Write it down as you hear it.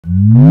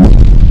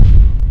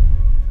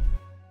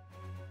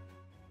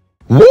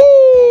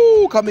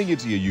coming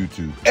into your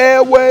YouTube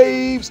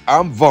airwaves.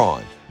 I'm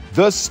Vaughn,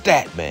 the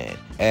Statman,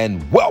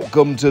 and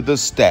welcome to the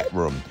Stat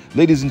Room.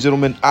 Ladies and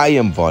gentlemen, I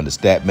am Vaughn the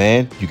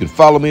Statman. You can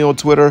follow me on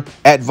Twitter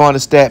at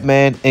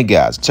VonnTheStatman. And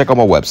guys, check out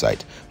my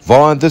website,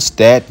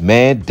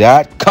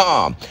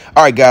 VonnTheStatman.com.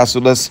 All right, guys, so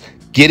let's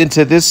get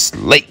into this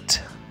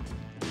slate.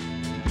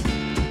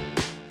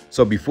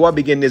 So before I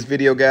begin this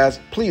video, guys,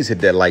 please hit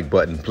that like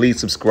button. Please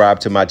subscribe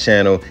to my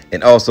channel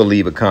and also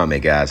leave a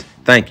comment, guys.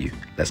 Thank you.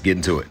 Let's get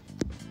into it.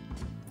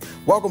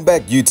 Welcome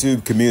back,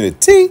 YouTube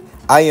community.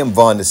 I am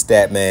Vaughn the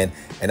Statman,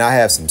 and I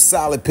have some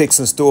solid picks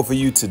in store for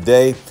you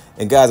today.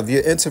 And guys, if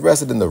you're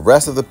interested in the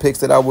rest of the picks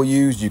that I will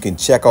use, you can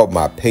check out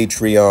my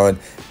Patreon.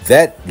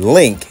 That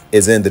link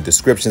is in the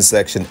description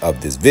section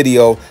of this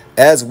video,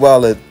 as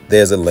well as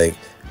there's a link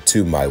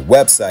to my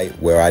website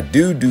where I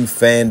do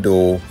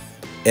FanDuel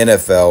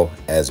NFL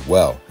as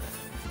well.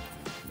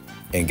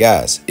 And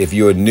guys, if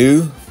you're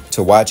new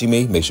to watching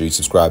me, make sure you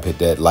subscribe, hit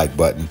that like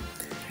button,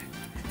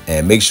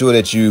 and make sure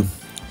that you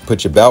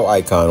put your bell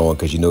icon on,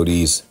 because you know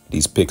these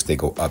picks, they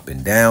go up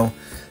and down.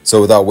 So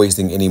without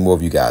wasting any more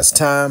of you guys'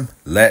 time,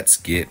 let's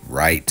get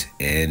right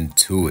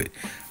into it.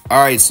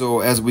 All right, so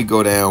as we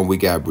go down, we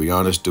got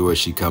Breanna Stewart.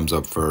 She comes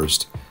up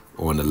first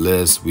on the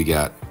list. We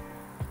got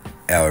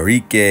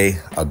Arike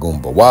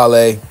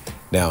Ogunbowale.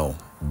 Now,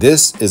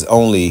 this is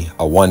only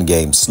a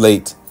one-game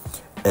slate,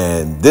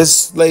 and this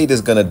slate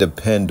is going to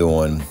depend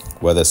on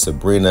whether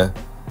Sabrina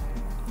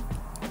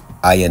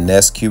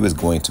Ionescu is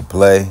going to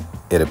play.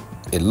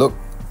 It looked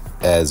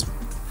as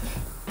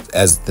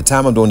the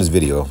time I'm doing this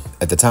video,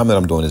 at the time that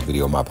I'm doing this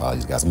video, my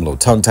apologies, guys, I'm a little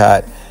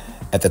tongue-tied.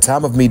 At the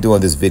time of me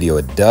doing this video,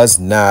 it does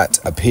not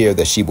appear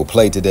that she will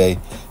play today.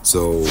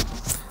 So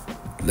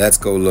let's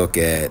go look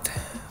at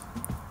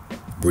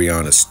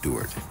Breanna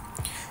Stewart.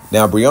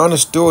 Now, Breanna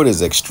Stewart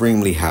is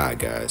extremely high,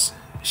 guys.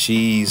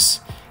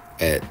 She's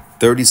at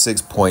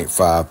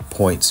 36.5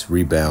 points,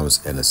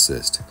 rebounds, and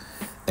assists.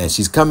 And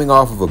she's coming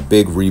off of a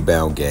big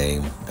rebound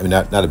game. I mean,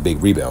 not a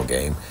big rebound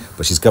game,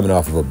 but she's coming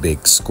off of a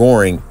big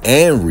scoring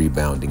and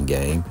rebounding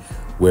game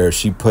where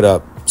she put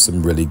up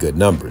some really good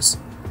numbers.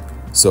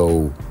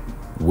 So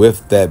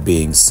with that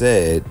being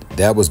said,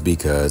 that was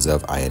because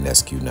of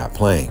Ionescu not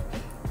playing.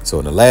 So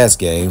in the last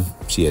game,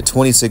 she had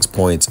 26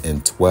 points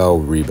and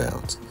 12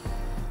 rebounds.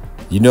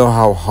 You know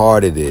how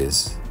hard it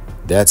is.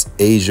 That's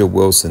Asia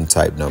Wilson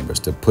type numbers,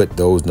 to put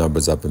those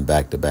numbers up in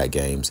back-to-back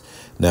games.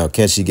 Now,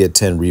 can she get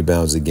 10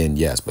 rebounds again?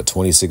 Yes, but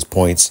 26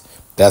 points,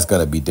 that's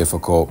going to be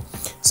difficult.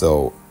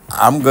 So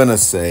I'm going to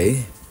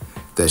say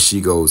that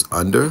she goes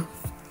under,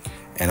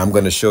 and I'm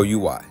going to show you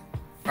why.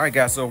 All right,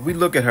 guys, so if we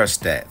look at her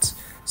stats.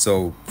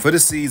 So for the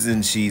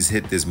season, she's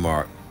hit this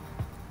mark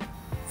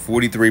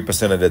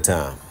 43% of the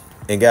time.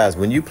 And guys,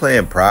 when you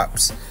playing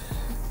props,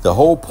 the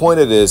whole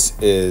point of this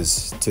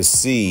is to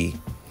see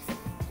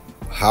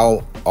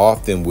how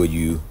often will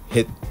you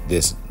hit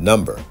this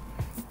number.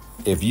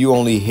 If you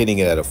only hitting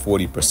it at a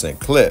 40%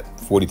 clip,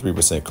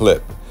 43%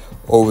 clip,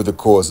 over the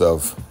course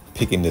of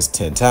picking this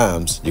 10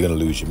 times, you're gonna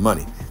lose your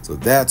money. So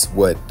that's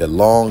what the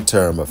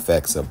long-term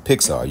effects of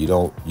picks are.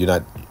 You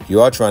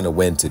are trying to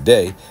win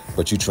today,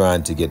 but you're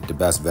trying to get the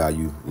best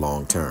value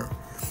long-term.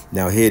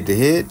 Now,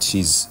 head-to-head,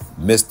 she's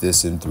missed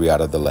this in 3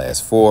 out of the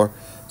last 4.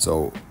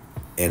 So,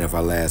 and if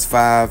our last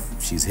 5,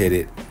 she's hit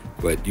it.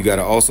 But you got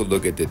to also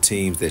look at the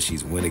teams that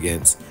she's went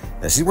against.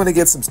 Now, she went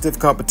against some stiff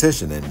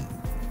competition in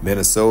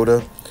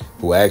Minnesota,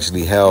 who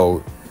actually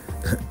held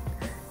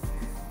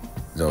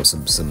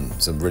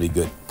some really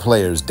good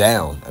players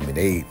down. I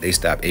mean, they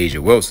stopped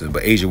Asia Wilson,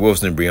 but Asia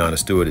Wilson and Breanna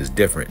Stewart is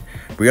different.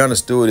 Breanna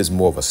Stewart is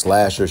more of a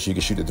slasher. She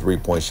can shoot a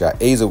 3-point shot.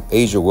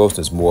 Asia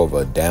Wilson is more of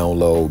a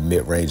down-low,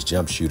 mid-range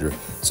jump shooter,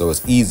 so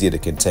it's easier to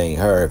contain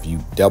her if you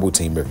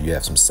double-team her, if you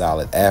have some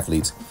solid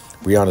athletes.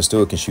 Breanna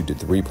Stewart can shoot the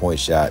 3-point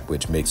shot,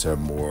 which makes her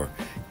more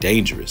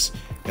dangerous.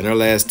 In her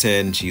last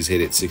 10, she's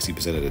hit it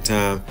 60% of the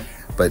time,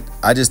 but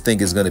I just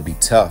think it's going to be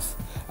tough.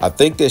 I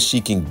think that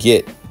she can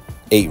get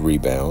 8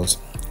 rebounds.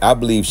 I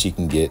believe she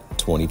can get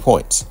 20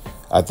 points.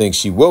 I think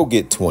she will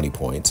get 20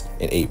 points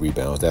and 8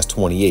 rebounds. That's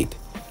 28.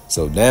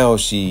 So now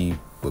she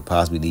would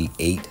possibly need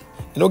 8.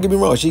 And don't get me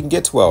wrong, she can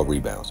get 12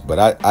 rebounds.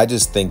 But I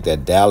just think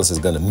that Dallas is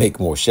going to make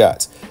more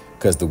shots,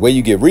 because the way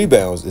you get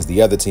rebounds is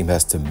the other team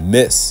has to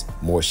miss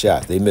more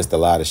shots. They missed a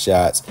lot of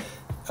shots.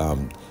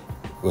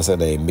 What's her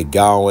name?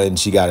 McGowan,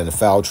 she got into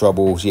foul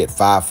trouble. She had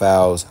 5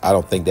 fouls. I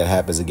don't think that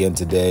happens again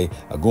today.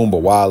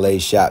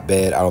 Ogunbowale shot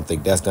bad. I don't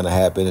think that's going to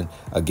happen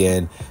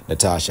again.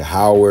 Natasha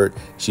Howard,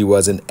 she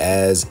wasn't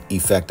as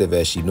effective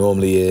as she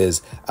normally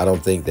is. I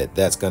don't think that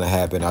that's going to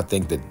happen. I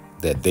think that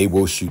they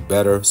will shoot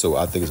better. So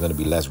I think it's going to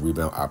be less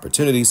rebound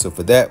opportunities. So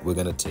for that, we're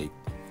going to take.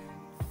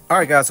 All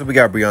right, guys, so we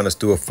got Breanna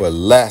Stewart for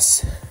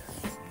less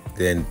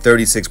than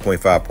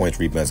 36.5 points,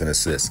 rebounds, and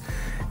assists.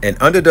 And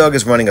Underdog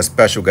is running a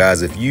special,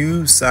 guys. If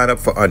you sign up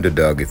for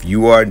Underdog, if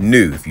you are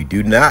new, if you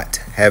do not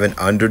have an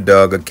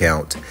Underdog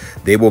account,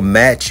 they will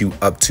match you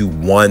up to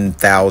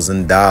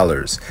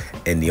 $1,000.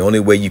 And the only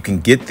way you can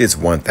get this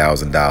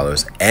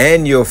 $1,000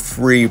 and your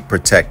free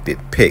protected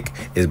pick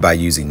is by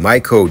using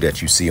my code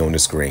that you see on the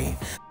screen.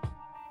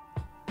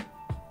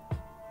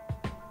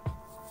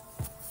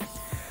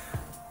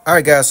 All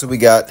right, guys, so we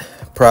got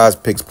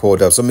Prizepicks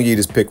pulled up. So let me give you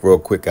this pick real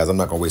quick, guys. I'm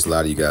not going to waste a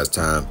lot of you guys'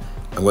 time.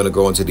 I'm going to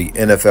go into the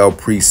NFL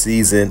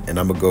preseason, and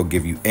I'm going to go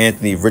give you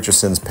Anthony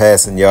Richardson's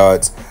passing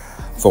yards.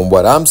 From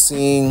what I'm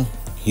seeing,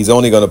 he's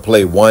only going to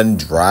play one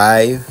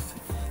drive,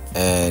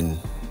 and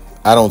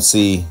I don't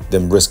see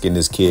them risking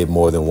this kid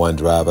more than one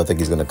drive. I think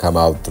he's going to come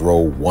out, throw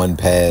one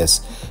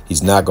pass.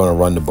 He's not going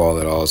to run the ball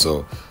at all.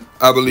 So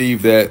I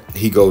believe that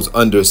he goes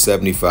under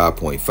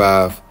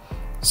 75.5.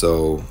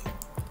 So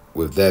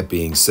with that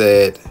being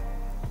said,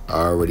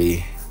 I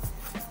already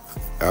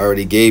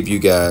gave you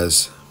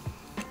guys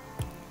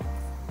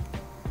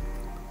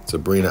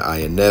Sabrina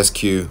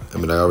Ionescu.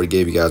 I already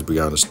gave you guys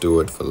Breanna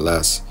Stewart for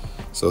less.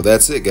 So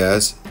that's it,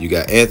 guys. You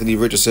got Anthony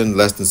Richardson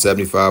less than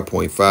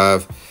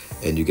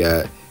 75.5, and you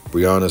got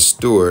Breanna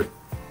Stewart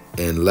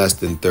and less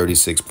than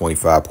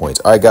 36.5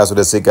 points. All right, guys, so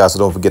that's it, guys. So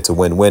don't forget to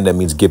win-win. That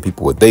means give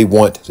people what they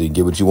want, so you can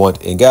get what you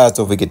want. And guys,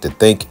 don't forget to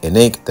think and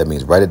ink. That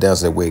means write it down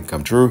so that way it can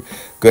come true.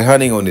 Good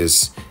hunting on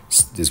this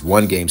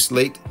one-game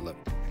slate.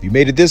 If you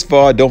made it this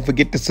far, don't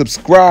forget to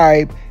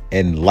subscribe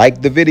and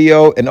like the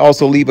video, and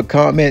also leave a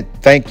comment.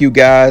 Thank you,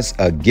 guys.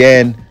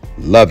 Again,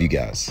 love you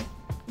guys.